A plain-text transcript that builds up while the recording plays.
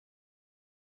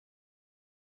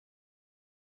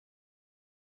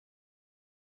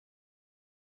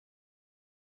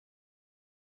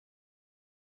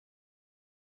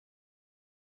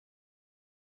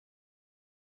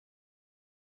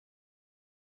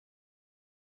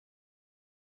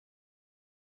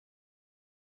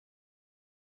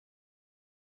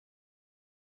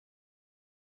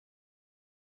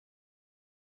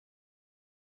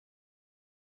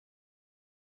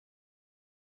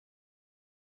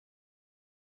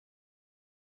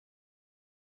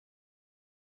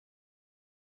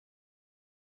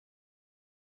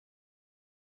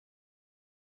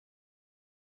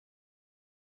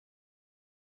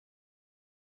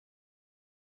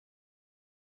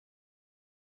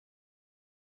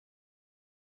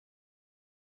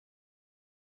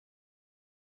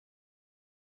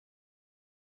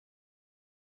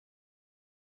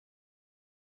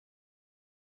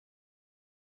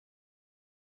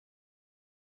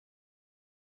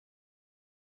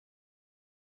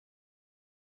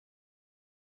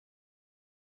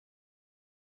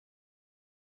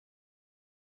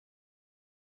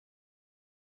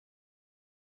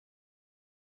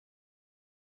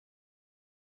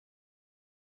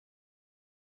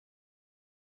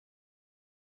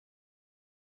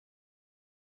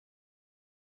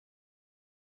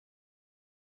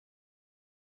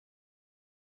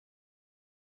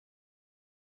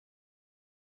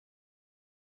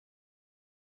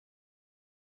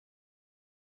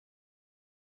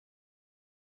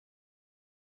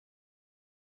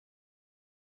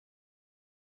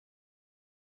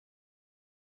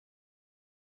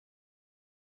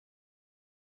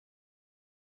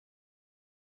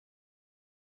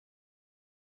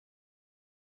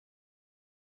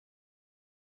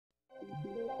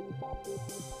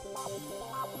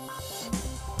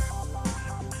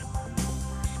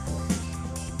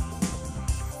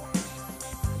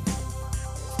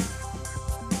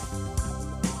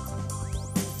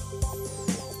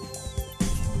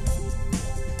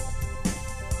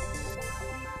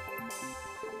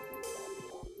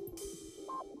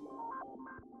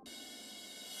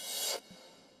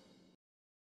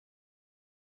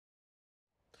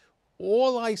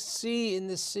All I see in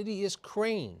this city is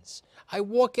cranes. I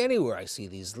walk anywhere, I see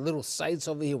these little sites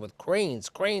over here with cranes,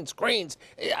 cranes, cranes.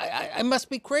 I must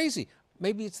be crazy.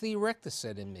 Maybe it's the erector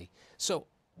set in me. So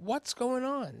what's going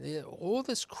on? All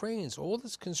this cranes, all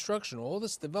this construction, all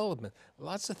this development,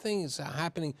 lots of things are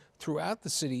happening throughout the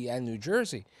city and New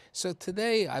Jersey. So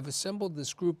today I've assembled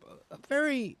this group, a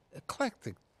very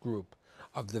eclectic group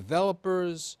of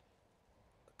developers,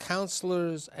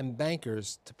 counselors, and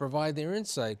bankers to provide their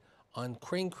insight on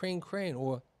crane,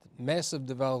 or massive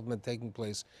development taking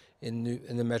place in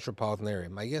the metropolitan area.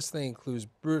 My guest today includes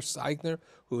Bruce Eichner,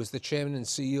 who is the chairman and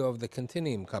CEO of the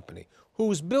Continuum company,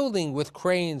 who is building with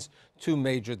cranes two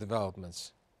major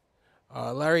developments.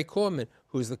 Larry Korman,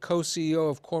 who is the co-CEO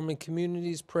of Korman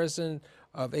Communities, president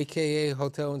of AKA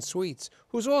Hotel and Suites,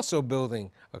 who's also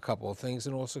building a couple of things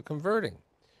and also converting.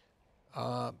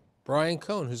 Brian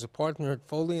Cohen, who's a partner at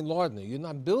Foley and Lardner. You're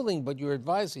not building, but you're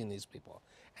advising these people.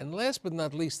 And last but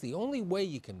not least, the only way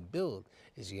you can build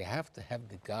is you have to have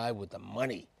the guy with the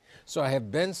money. So I have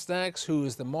Ben Stacks, who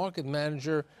is the market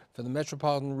manager for the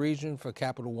metropolitan region for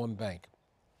Capital One Bank.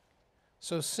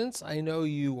 So since I know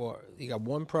you got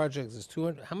one project, is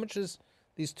 200, how much is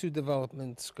these two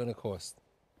developments going to cost?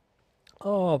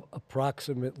 Oh,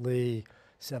 approximately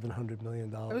 $700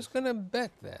 million. I was going to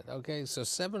bet that. Okay, so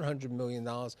 $700 million.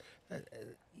 That's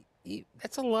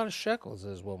a lot of shekels,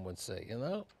 as one would say, you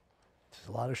know? It's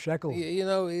a lot of shekels. You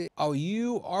know,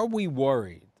 are we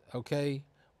worried, okay,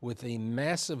 with a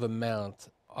massive amount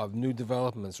of new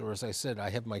developments, or as I said, I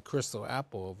have my crystal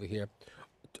apple over here.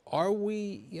 Are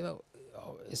we, you know,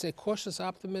 is it cautious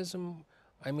optimism?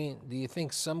 I mean, do you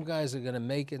think some guys are going to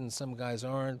make it and some guys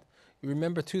aren't? You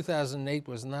remember 2008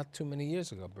 was not too many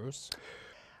years ago, Bruce.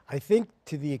 I think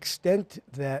to the extent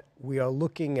that we are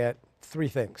looking at three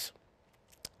things.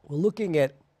 We're looking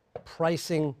at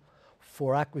pricing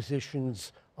for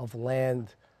acquisitions of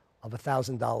land of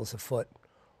 $1,000 a foot,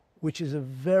 which is a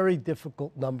very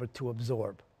difficult number to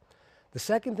absorb. The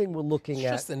second thing we're looking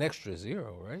at— It's just an extra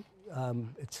zero, right?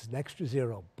 It's an extra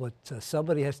zero, but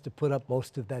somebody has to put up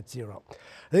most of that zero.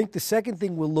 I think the second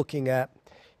thing we're looking at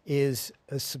is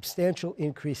a substantial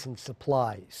increase in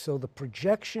supply. So the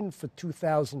projection for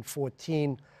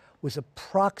 2014 was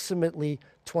approximately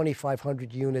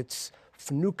 2,500 units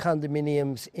for new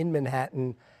condominiums in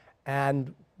Manhattan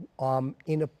and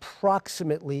in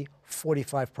approximately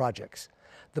 45 projects.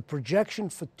 The projection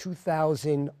for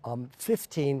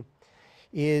 2015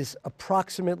 is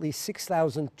approximately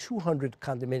 6,200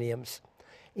 condominiums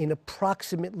in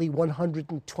approximately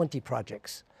 120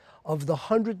 projects. Of the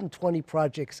 120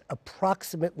 projects,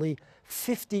 approximately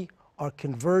 50 are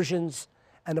conversions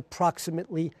and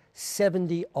approximately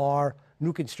 70 are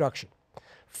new construction.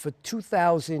 For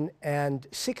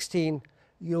 2016,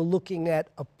 you're looking at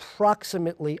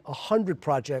approximately 100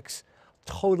 projects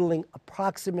totaling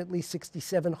approximately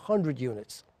 6,700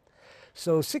 units.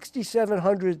 So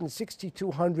 6,700 and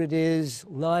 6,200 is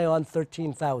nigh on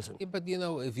 13,000. Yeah, but you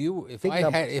know, if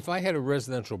I had a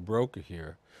residential broker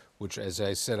here, which, as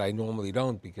I said, I normally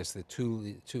don't because they're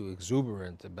too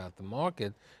exuberant about the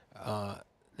market,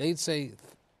 they'd say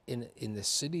in the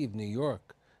city of New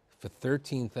York for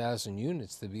 13,000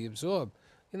 units to be absorbed,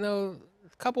 you know,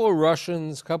 a couple of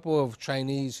Russians, a couple of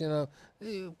Chinese, you know,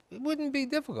 it wouldn't be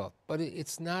difficult, but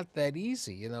it's not that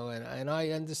easy, you know, and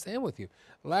I understand with you.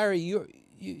 Larry,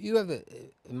 you have,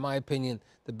 in my opinion,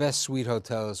 the best suite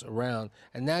hotels around,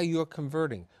 and now you're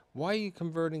converting. Why are you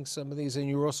converting some of these, and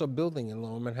you're also building in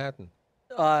Lower Manhattan?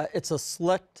 It's a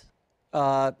select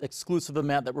exclusive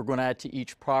amount that we're going to add to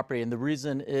each property, and the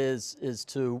reason is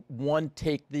to, one,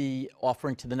 take the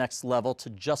offering to the next level, to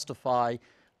justify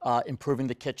improving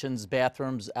the kitchens,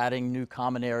 bathrooms, adding new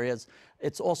common areas.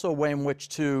 It's also a way in which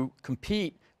to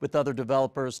compete with other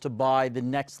developers to buy the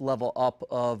next level up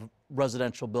of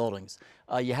residential buildings.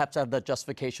 You have to have that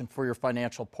justification for your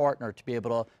financial partner to be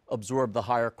able to absorb the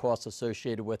higher costs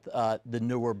associated with the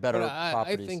newer, better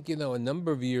properties. I think, you know, a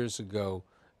number of years ago,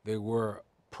 there were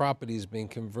properties being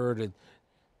converted.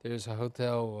 There's a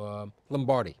hotel,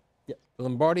 Lombardi. Yep. The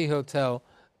Lombardi Hotel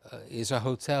is a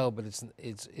hotel, but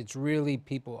it's really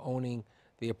people owning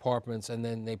the apartments and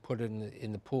then they put it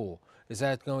in the pool. Is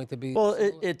that going to be? Well,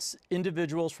 it's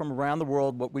individuals from around the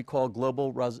world, what we call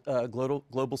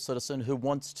global citizen, who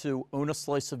wants to own a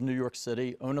slice of New York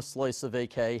City, own a slice of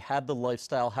AK, have the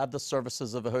lifestyle, have the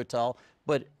services of a hotel,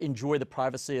 but enjoy the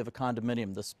privacy of a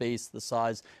condominium, the space, the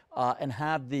size, and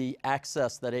have the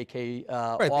access that AK Right, they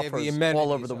have the offers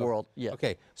all over amenities the world. Yeah.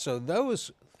 Okay, so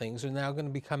those things are now going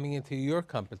to be coming into your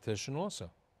competition also.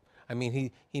 I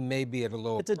mean, he may be at a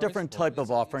lower. It's a different type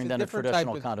of offering than a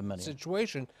traditional condominium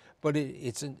situation, but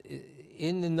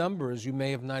in the numbers. You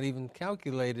may have not even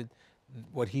calculated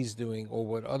what he's doing or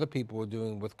what other people are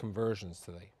doing with conversions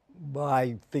today.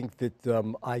 I think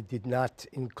that I did not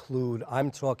include,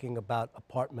 I'm talking about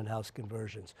apartment house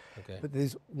conversions. Okay. But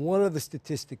there's one other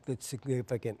statistic that's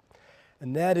significant,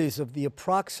 and that is of the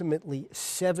approximately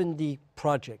 70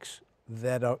 projects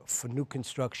that are for new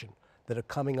construction that are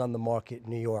coming on the market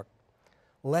in New York,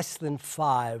 less than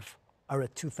 5 are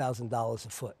at $2,000 a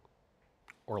foot.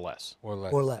 Or less. Or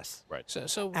less. Or less. Right.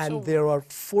 And there are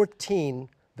 14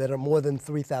 that are more than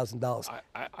 $3,000.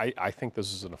 I think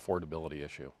this is an affordability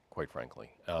issue, quite frankly.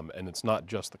 And it's not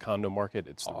just the condo market,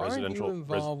 it's the residential. Aren't you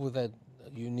involved with that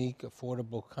unique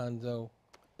affordable condo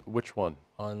Which one?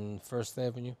 on First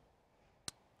Avenue?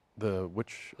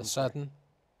 Which? The Sutton?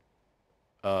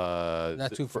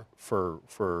 Not too far.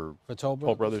 For Toll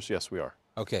Toll Brothers, yes, we are.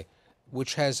 Okay,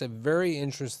 which has a very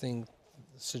interesting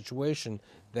situation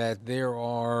that there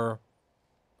are,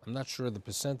 I'm not sure the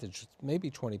percentage,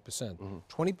 maybe 20%.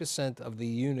 20% of the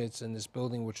units in this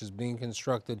building, which is being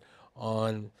constructed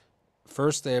on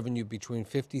First Avenue between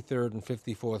 53rd and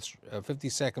 54th,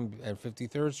 52nd and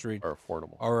 53rd Street, Are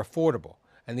affordable. Are affordable.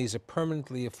 And these are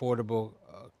permanently affordable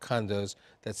condos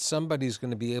that somebody's going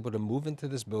to be able to move into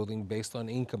this building based on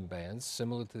income bands,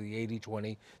 similar to the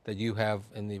 80-20 that you have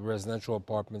in the residential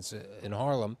apartments in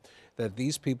Harlem, that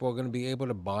these people are going to be able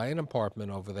to buy an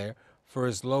apartment over there for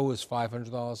as low as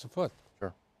 $500 a foot.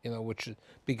 Sure. You know,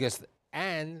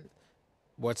 and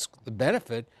what's the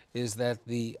benefit is that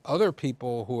the other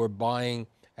people who are buying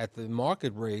at the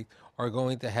market rate are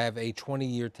going to have a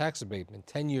 20-year tax abatement,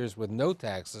 10 years with no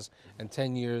taxes and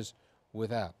 10 years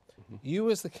without. You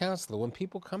as the counselor, when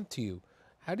people come to you,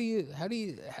 how do you,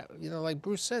 like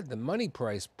Bruce said, the money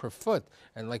price per foot,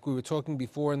 and like we were talking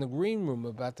before in the green room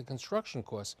about the construction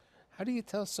costs, how do you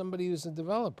tell somebody who's a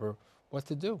developer what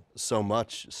to do? So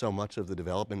much of the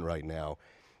development right now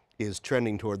is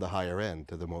trending toward the higher end,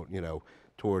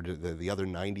 toward the other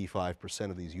 95%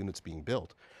 of these units being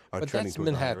built are But trending that's toward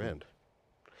the Manhattan. higher end.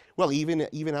 Well,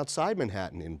 even outside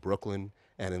Manhattan, in Brooklyn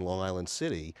and in Long Island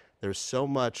City, there's so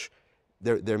much.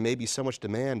 There may be so much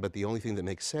demand, but the only thing that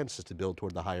makes sense is to build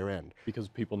toward the higher end. Because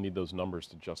people need those numbers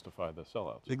to justify the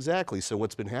sellouts. Exactly. So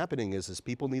what's been happening is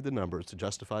people need the numbers to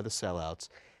justify the sellouts,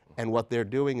 and what they're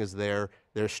doing is they're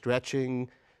stretching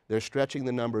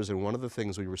the numbers. And one of the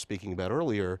things we were speaking about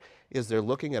earlier is they're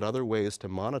looking at other ways to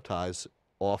monetize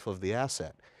off of the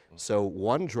asset. So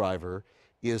one driver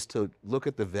is to look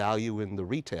at the value in the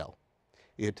retail,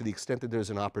 to the extent that there's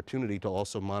an opportunity to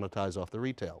also monetize off the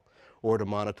retail, or to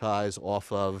monetize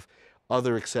off of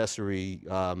other accessory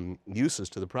uses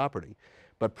to the property.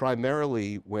 But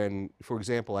primarily when, for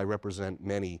example, I represent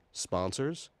many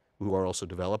sponsors who are also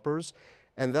developers,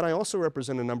 and then I also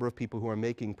represent a number of people who are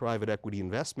making private equity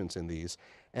investments in these,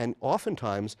 and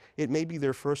oftentimes it may be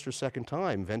their first or second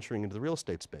time venturing into the real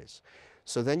estate space.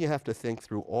 So then you have to think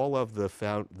through all of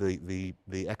the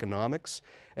economics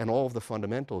and all of the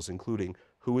fundamentals, including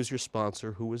who is your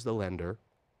sponsor, who is the lender,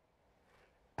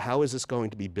 how is this going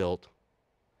to be built,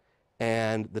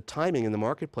 and the timing in the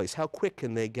marketplace. How quick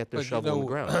can they get their shovel in the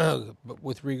ground? But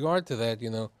with regard to that,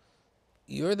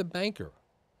 you're the banker.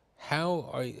 How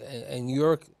are you, and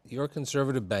you're a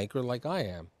conservative banker like I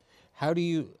am. How do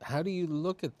you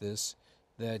look at this?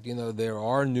 That there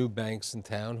are new banks in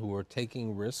town who are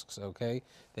taking risks. Okay,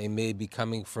 they may be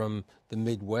coming from the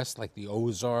Midwest, like the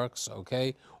Ozarks.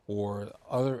 Okay, or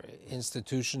other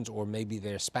institutions, or maybe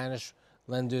they're Spanish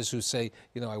lenders who say,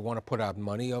 I want to put out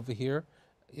money over here,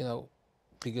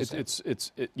 because it's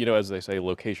as they say,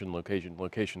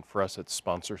 location. For us, it's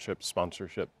sponsorship,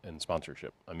 and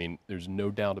sponsorship. I mean, there's no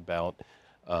doubt about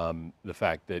the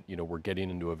fact that we're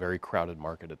getting into a very crowded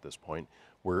market at this point.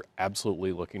 We're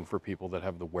absolutely looking for people that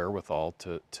have the wherewithal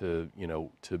to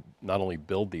not only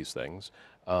build these things,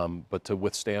 but to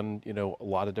withstand a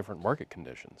lot of different market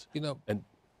conditions. And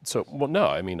so, well, no,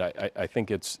 I mean, I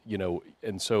think it's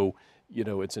and so.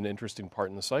 It's an interesting part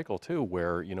in the cycle too,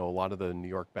 where a lot of the New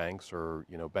York banks, or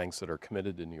banks that are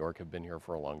committed to New York, have been here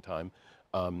for a long time.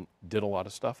 Did a lot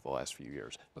of stuff the last few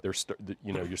years.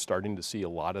 You're starting to see a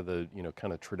lot of the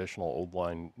kind of traditional old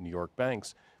line New York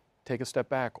banks take a step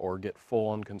back or get full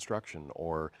on construction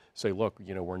or say, look,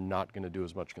 you know, we're not going to do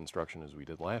as much construction as we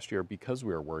did last year because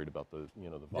we are worried about the, you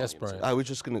know, the volumes. Yes, Brian. I was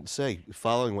just going to say,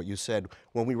 following what you said,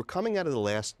 when we were coming out of the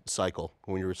last cycle,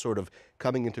 when we were sort of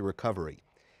coming into recovery,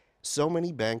 so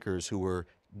many bankers who were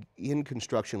in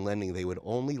construction lending, they would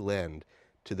only lend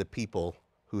to the people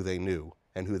who they knew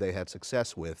and who they had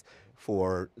success with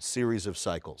for a series of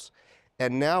cycles.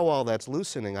 And now all that's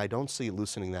loosening, I don't see it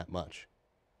loosening that much.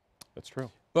 That's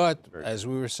true. But as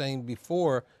we were saying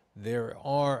before, there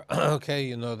are, okay,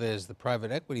 you know, there's the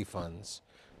private equity funds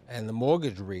and the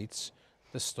mortgage REITs,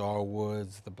 the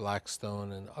Starwoods, the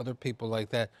Blackstone, and other people like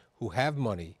that who have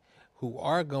money, who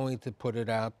are going to put it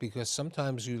out because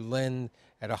sometimes you lend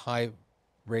at a high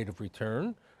rate of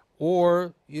return,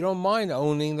 or you don't mind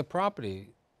owning the property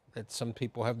that some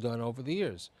people have done over the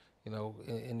years, you know,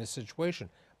 in this situation.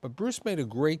 But Bruce made a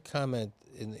great comment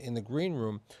in the green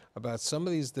room about some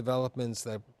of these developments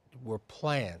that were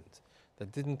planned,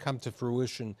 that didn't come to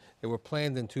fruition. They were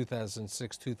planned in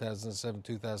 2006, 2007,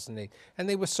 2008, and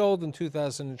they were sold in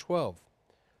 2012.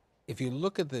 If you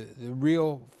look at the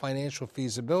real financial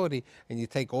feasibility and you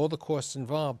take all the costs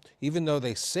involved, even though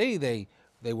they say they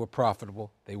were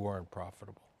profitable, they weren't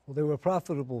profitable. Well, they were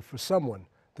profitable for someone.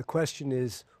 The question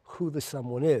is who the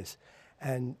someone is.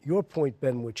 And your point,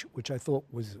 Ben, which I thought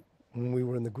was when we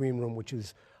were in the green room, which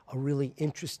is a really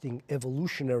interesting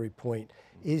evolutionary point,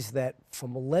 is that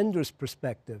from a lender's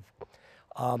perspective,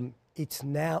 it's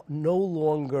now no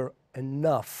longer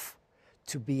enough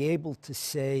to be able to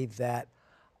say that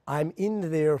I'm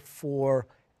in there for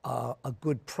a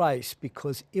good price,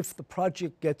 because if the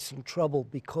project gets in trouble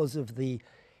because of the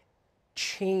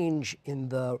change in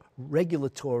the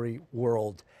regulatory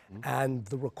world and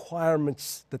the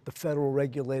requirements that the federal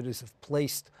regulators have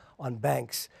placed on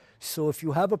banks. So if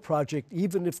you have a project,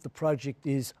 even if the project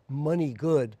is money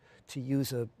good, to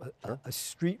use a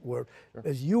street word,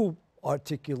 as you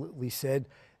articulately said,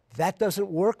 that doesn't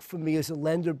work for me as a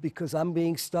lender because I'm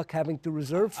being stuck having to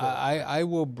reserve for it. I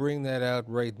will bring that out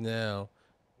right now.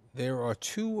 There are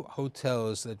 2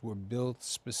 hotels that were built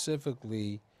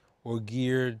specifically or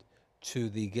geared to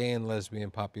the gay and lesbian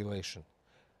population.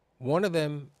 One of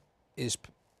them is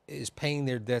paying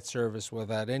their debt service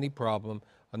without any problem.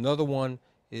 Another one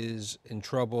is in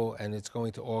trouble and it's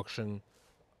going to auction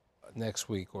next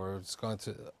week, or it's going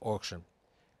to auction.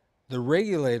 The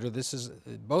regulator,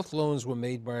 both loans were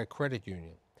made by a credit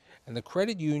union, and the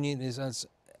credit union is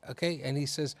okay, and he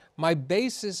says, my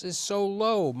basis is so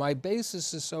low, my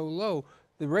basis is so low.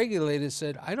 The regulator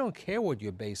said, I don't care what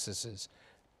your basis is,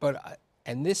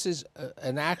 and this is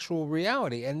an actual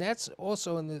reality. And that's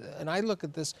also, and I look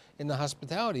at this in the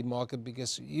hospitality market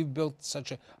because you've built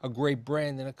such a great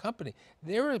brand in a company.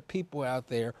 There are people out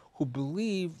there who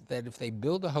believe that if they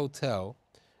build a hotel,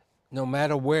 no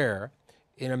matter where,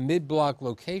 in a mid-block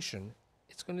location,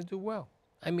 it's going to do well.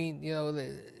 I mean, you know,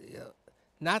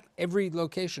 not every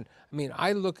location. I mean,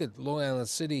 I look at Long Island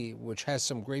City, which has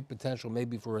some great potential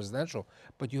maybe for residential,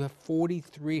 but you have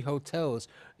 43 hotels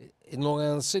in Long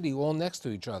Island City all next to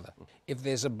each other. If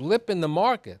there's a blip in the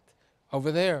market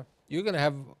over there, you're going to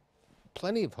have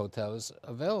plenty of hotels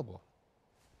available.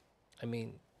 I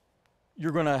mean,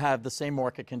 you're going to have the same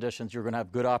market conditions. You're going to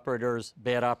have good operators,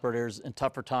 bad operators. In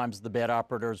tougher times, the bad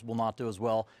operators will not do as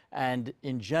well. And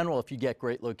in general, if you get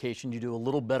great location, you do a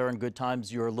little better in good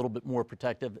times. You're a little bit more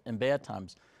protective in bad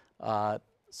times.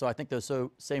 So I think those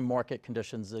same market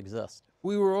conditions exist.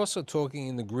 We were also talking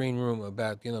in the green room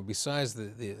about, you know, besides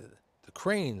the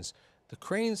cranes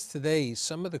today,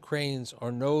 some of the cranes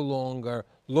are no longer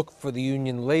look for the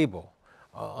union label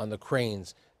on the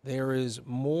cranes. There is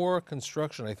more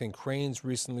construction. I think Cranes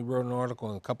recently wrote an article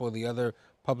in a couple of the other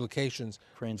publications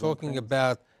talking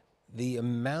about the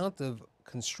amount of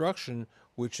construction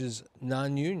which is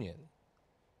non-union.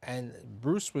 And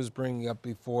Bruce was bringing up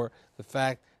before the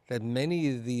fact that many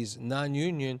of these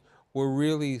non-union were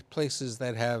really places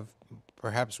that have,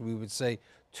 perhaps we would say,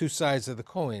 2 sides of the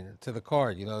coin to the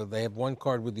card. You know, they have one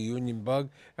card with the union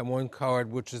bug and one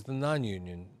card which is the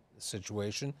non-union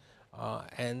situation.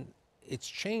 And it's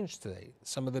changed today.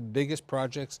 Some of the biggest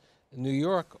projects in New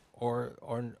York are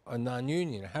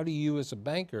non-union. How do you, as a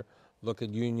banker, look at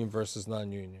union versus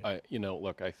non-union? You know,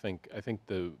 look, I think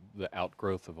the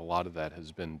outgrowth of a lot of that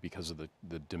has been because of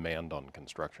the demand on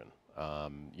construction.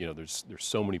 You know, there's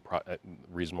so many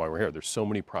reason why we're here. There's so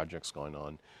many projects going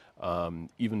on.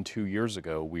 Even 2 years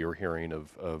ago, we were hearing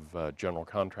of general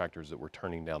contractors that were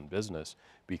turning down business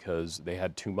because they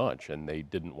had too much and they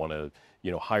didn't want to,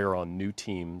 you know, hire on new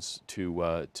teams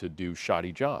to do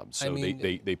shoddy jobs. So I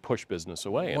mean, they push business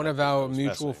away. One of our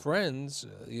mutual friends,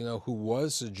 you know, who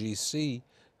was a GC,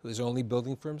 who's only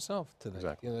building for himself today.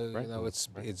 Exactly. You know,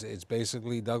 it's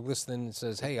basically Douglas then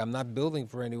says, hey, I'm not building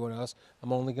for anyone else.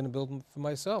 I'm only going to build for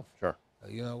myself. Sure.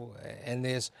 You know, and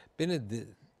there's been a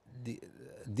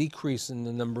decrease in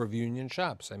the number of union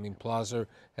shops. I mean, Plaza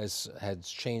has had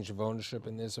change of ownership,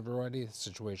 and there's a variety of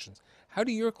situations. How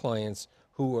do your clients,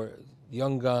 who are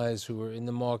young guys who are in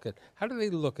the market, how do they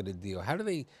look at a deal? How do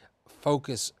they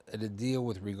focus at a deal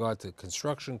with regard to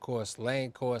construction costs,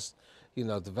 land costs, you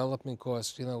know, development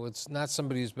costs? You know, it's not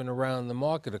somebody who's been around the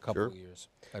market a couple of years.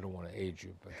 I don't want to age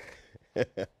you,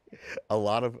 but a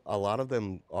lot of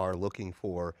them are looking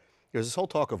for. There's this whole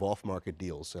talk of off-market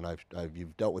deals, and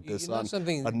you've dealt with this on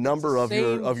a number of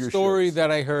your story shows.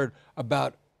 that I heard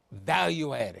about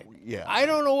value added. Yeah. I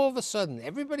don't know. All of a sudden,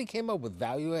 everybody came up with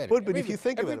value added. But if you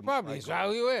think about it, every property is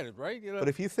value added, right? You know. But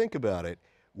if you think about it,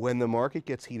 when the market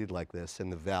gets heated like this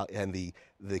and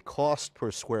the cost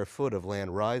per square foot of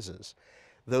land rises,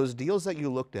 those deals that you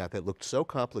looked at that looked so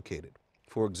complicated,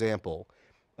 for example,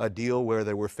 a deal where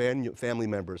there were family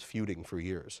members feuding for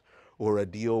years, or a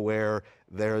deal where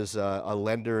there's a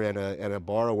lender and a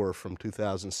borrower from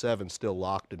 2007 still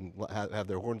locked and have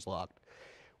their horns locked.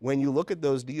 When you look at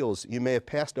those deals, you may have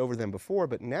passed over them before,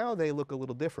 but now they look a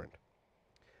little different.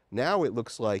 Now it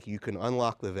looks like you can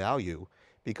unlock the value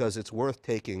because it's worth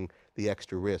taking the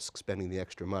extra risk, spending the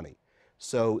extra money.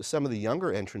 So some of the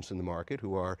younger entrants in the market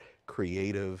who are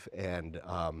creative and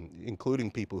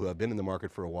including people who have been in the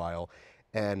market for a while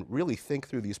and really think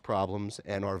through these problems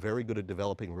and are very good at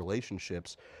developing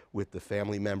relationships with the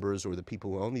family members or the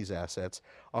people who own these assets,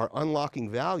 are unlocking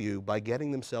value by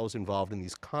getting themselves involved in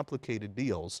these complicated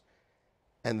deals,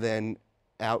 and then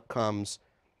out comes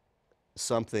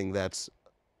something that's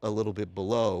a little bit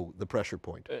below the pressure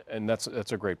point. And that's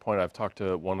a great point. I've talked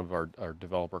to one of our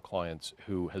developer clients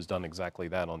who has done exactly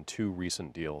that on 2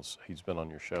 recent deals. He's been on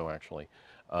your show, actually.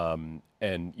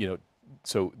 And, you know,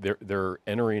 so they're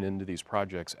entering into these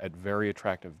projects at very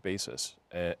attractive basis,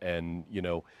 and you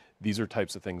know, these are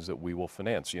types of things that we will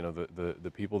finance. You know,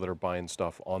 the people that are buying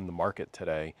stuff on the market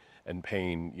today and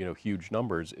paying, you know, huge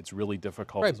numbers, it's really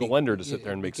difficult as a lender to sit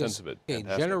there and make sense of it.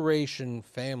 Generation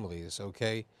families,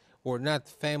 okay, or not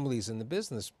families in the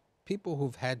business, people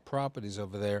who've had properties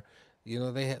over there. You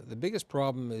know, the biggest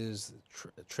problem is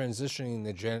transitioning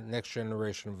the next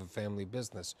generation of a family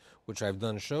business, which I've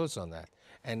done shows on that.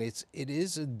 And it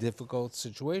is a difficult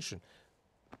situation.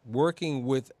 Working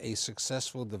with a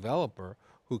successful developer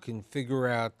who can figure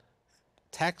out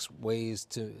tax ways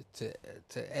to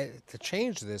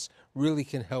change this really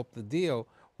can help the deal,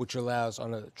 which allows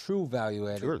on a true value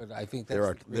added. Sure. But I think there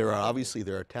are obviously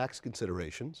tax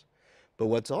considerations. But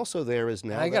what's also there is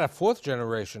now I got a 4th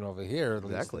generation over here.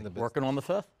 Exactly. Working on the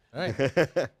 5th.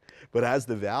 Right. But as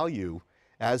the value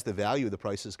of the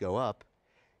prices go up,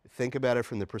 think about it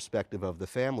from the perspective of the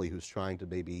family who's trying to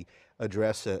maybe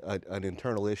address an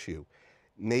internal issue.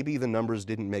 Maybe the numbers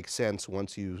didn't make sense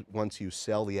once you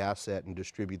sell the asset and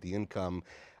distribute the income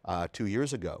 2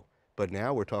 years ago. But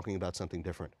now we're talking about something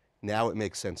different. Now it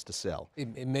makes sense to sell.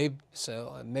 It may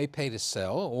sell. It may pay to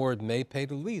sell, or it may pay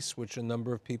to lease, which a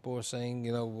number of people are saying,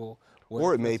 you know,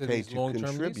 or it may pay to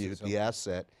contribute the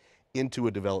asset into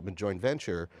a development joint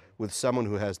venture with someone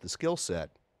who has the skill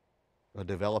set, a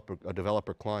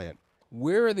developer client.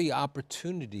 Where are the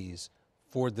opportunities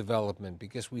for development?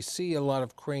 Because we see a lot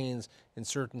of cranes in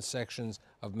certain sections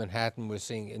of Manhattan. We're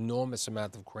seeing enormous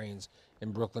amount of cranes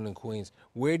in Brooklyn and Queens.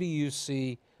 Where do you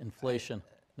see inflation?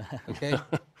 Okay,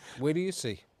 where do you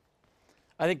see?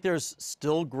 I think there's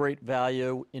still great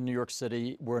value in New York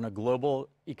City. We're in a global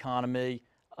economy.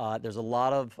 There's a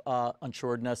lot of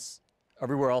unsuredness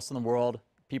everywhere else in the world.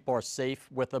 People are safe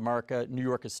with America. New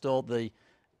York is still the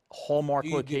hallmark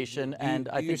location, and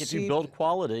I think if you build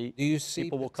quality, do you see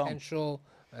people will come. Potential?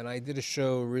 And I did a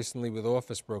show recently with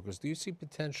office brokers. Do you see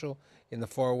potential in the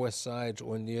Far West Side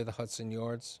or near the Hudson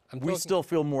Yards? We still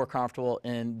feel more comfortable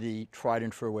in the tried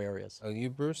and true areas. Oh, you,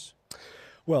 Bruce?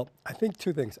 Well, I think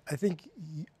 2 things. I think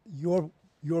your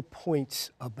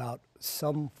points about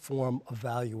some form of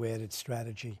value-added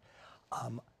strategy,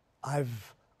 I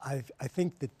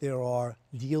think that there are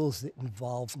deals that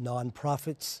involve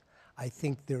nonprofits. I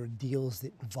think there are deals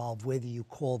that involve, whether you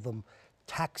call them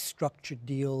tax structured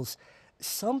deals,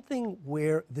 something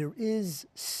where there is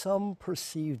some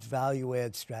perceived value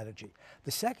add strategy.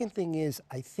 The second thing is,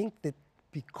 I think that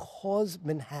because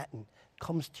Manhattan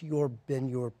comes to your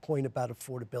point about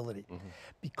affordability,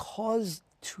 because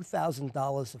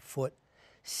 $2,000 a foot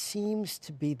seems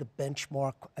to be the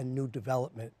benchmark in new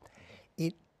development,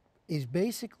 it is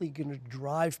basically going to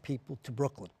drive people to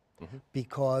Brooklyn.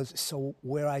 because so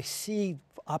where I see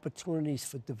opportunities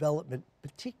for development,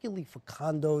 particularly for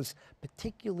condos,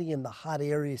 particularly in the hot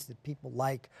areas that people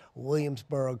like,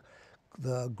 Williamsburg,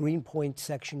 the Greenpoint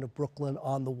section of Brooklyn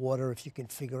on the water, if you can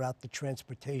figure out the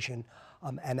transportation,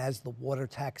 and as the water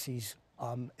taxis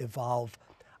evolve,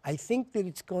 I think that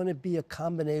it's going to be a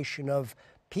combination of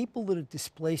people that are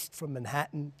displaced from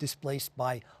Manhattan, displaced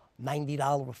by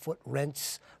 $90 a foot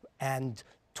rents and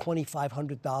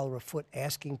 $2,500 a foot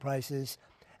asking prices.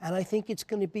 And I think it's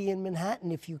going to be in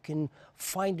Manhattan if you can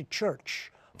find a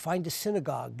church, find a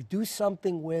synagogue, do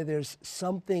something where there's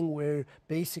something where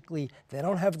basically they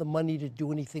don't have the money to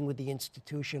do anything with the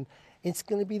institution. It's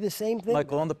going to be the same thing.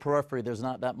 Michael, on the periphery, there's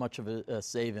not that much of a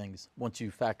savings once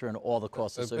you factor in all the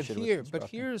costs associated with construction. But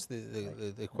here's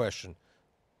the question.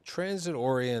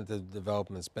 Transit-oriented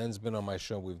developments, Ben's been on my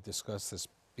show, we've discussed this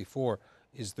before,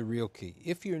 is the real key.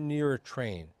 If you're near a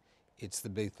train, it's the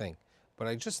big thing. But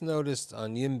I just noticed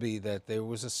on YIMBY that there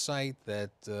was a site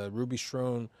that Ruby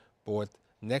Strone bought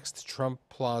next to Trump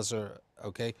Plaza,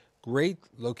 okay? Great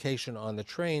location on the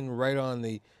train, right on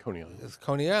the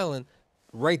Coney Island,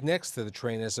 right next to the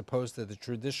train, as opposed to the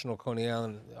traditional Coney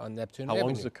Island on Neptune Avenue. How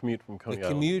long is the commute from Coney Island? The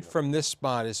commute from this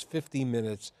spot is 50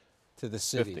 minutes to the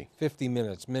city. 50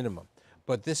 minutes minimum.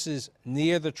 But this is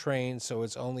near the train, so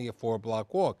it's only a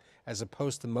 4-block walk, as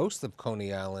opposed to most of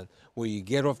Coney Island, where you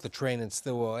get off the train in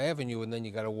Stillwell Avenue and then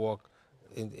you got to walk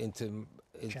into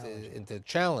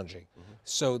Challenging.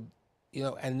 So, you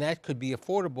know, and that could be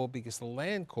affordable because the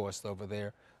land cost over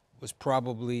there was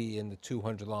probably in the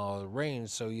 $200 range,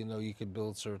 so, you know, you could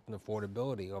build certain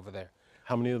affordability over there.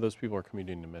 How many of those people are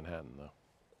commuting to Manhattan, though?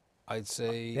 I'd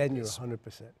say... Then you're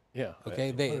 100%. Yeah.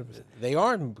 Okay, they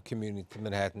are commuting to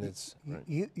Manhattan. It's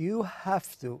you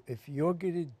have to, if you're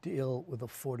going to deal with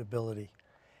affordability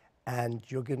and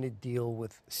you're going to deal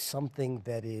with something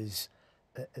that is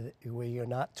where you're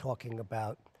not talking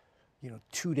about, you know,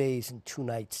 2 days and 2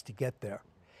 nights to get there,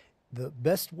 the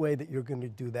best way that you're going to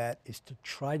do that is to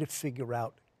try to figure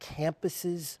out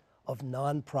campuses of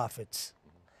nonprofits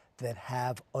that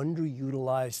have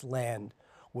underutilized land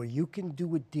where you can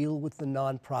do a deal with the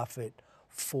nonprofit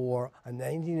for a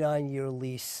 99-year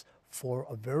lease for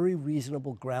a very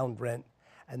reasonable ground rent,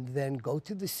 and then go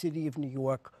to the city of New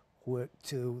York,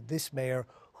 to this mayor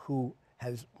who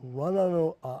has run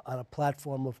on a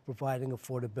platform of providing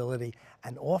affordability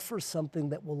and offer something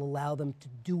that will allow them to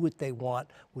do what they want,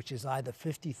 which is either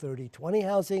 50, 30, 20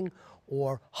 housing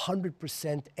or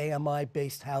 100%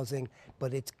 AMI-based housing.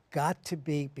 But it's got to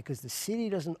be, because the city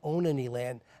doesn't own any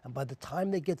land, and by the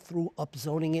time they get through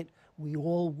upzoning it, we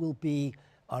all will be,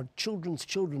 our children's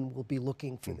children will be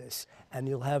looking for this. And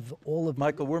you'll have all of...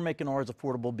 Michael, we're making ours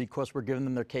affordable because we're giving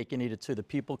them their cake and eat it too. The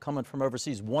people coming from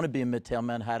overseas want to be in Midtown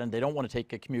Manhattan. They don't want to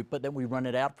take a commute, but then we run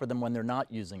it out for them when they're not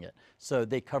using it. So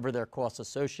they cover their costs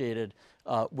associated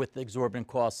with the exorbitant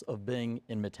costs of being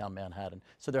in Midtown Manhattan.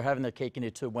 So they're having their cake and eat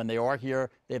it too. When they are here,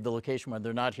 they have the location. When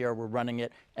they're not here, we're running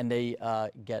it, and they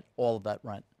get all of that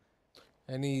rent.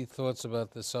 Any thoughts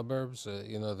about the suburbs,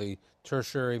 you know, the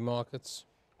tertiary markets?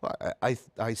 Well,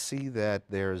 I see that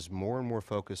there's more and more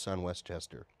focus on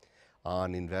Westchester,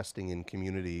 on investing in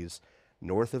communities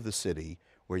north of the city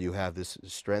where you have this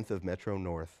strength of Metro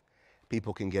North.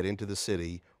 People can get into the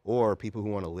city, or people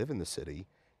who want to live in the city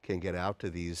can get out to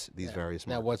these various markets.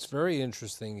 Now, what's very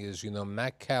interesting is, you know,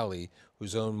 Matt Calley,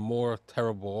 who's owned more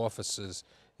terrible offices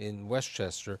in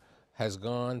Westchester, has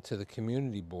gone to the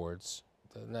community boards,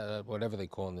 whatever they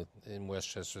call it in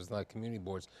Westchester, it's not community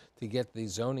boards, to get the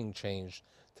zoning changed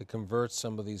to convert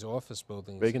some of these office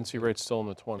buildings. Vacancy rate's still in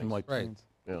the 20s. In White Plains.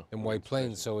 Yeah. In White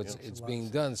Plains, so it's being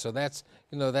done. So that's,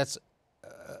 you know, that's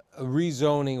a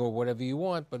rezoning or whatever you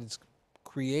want, but it's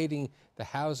creating the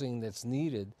housing that's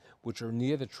needed, which are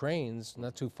near the trains,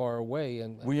 not too far away.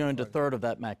 And we owned a third of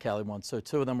that Matt Calley one, so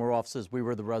 2 of them were offices. We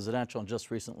were the residential and just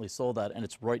recently sold that, and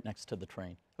it's right next to the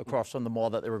train, across from the mall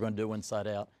that they were going to do inside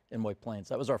out in White Plains.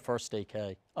 That was our first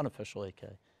AK, unofficial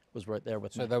AK, was right there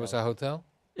with so Matt that was Calley. a hotel?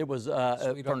 It was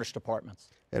furnished apartments.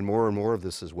 And more of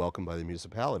this is welcomed by the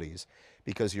municipalities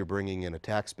because you're bringing in a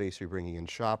tax base, you're bringing in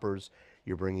shoppers,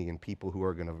 you're bringing in people who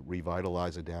are going to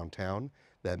revitalize a downtown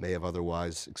that may have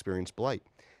otherwise experienced blight.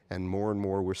 And more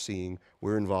we're seeing,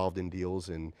 we're involved in deals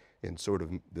in sort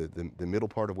of the middle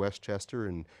part of Westchester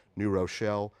and New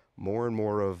Rochelle. More and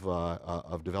more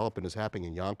of development is happening,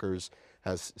 and Yonkers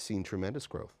has seen tremendous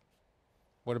growth.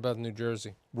 What about New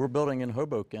Jersey? We're building in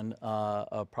Hoboken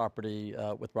a property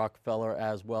with Rockefeller,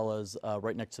 as well as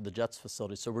right next to the Jets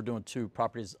facility. So we're doing 2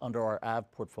 properties under our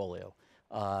AV portfolio.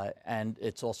 And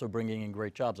it's also bringing in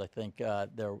great jobs. I think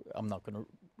I'm not going to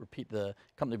repeat the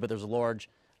company, but there's a large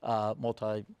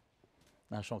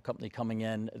national company coming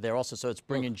in there also. So it's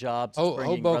bringing jobs, it's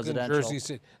bringing Hoboken, residential. Jersey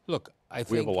City. Look, I think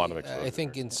We have a lot of I exposure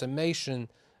think in summation,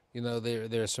 you know,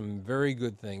 there are some very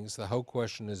good things. The whole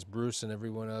question, as Bruce and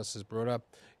everyone else has brought up,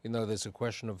 you know, there's a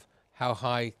question of how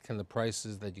high can the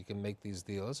prices that you can make these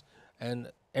deals, and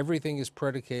everything is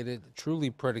predicated, truly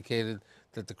predicated,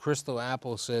 that the crystal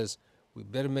apple says we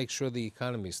better make sure the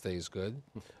economy stays good,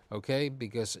 okay?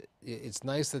 Because it's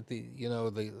nice that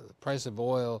the price of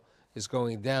oil is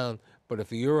going down, but if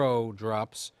the euro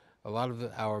drops, a lot of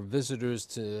our visitors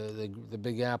to the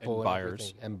Big Apple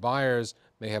and buyers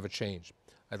may have a change.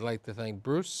 I'd like to thank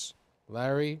Bruce,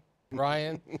 Larry,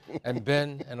 Brian, and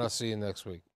Ben, and I'll see you next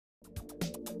week.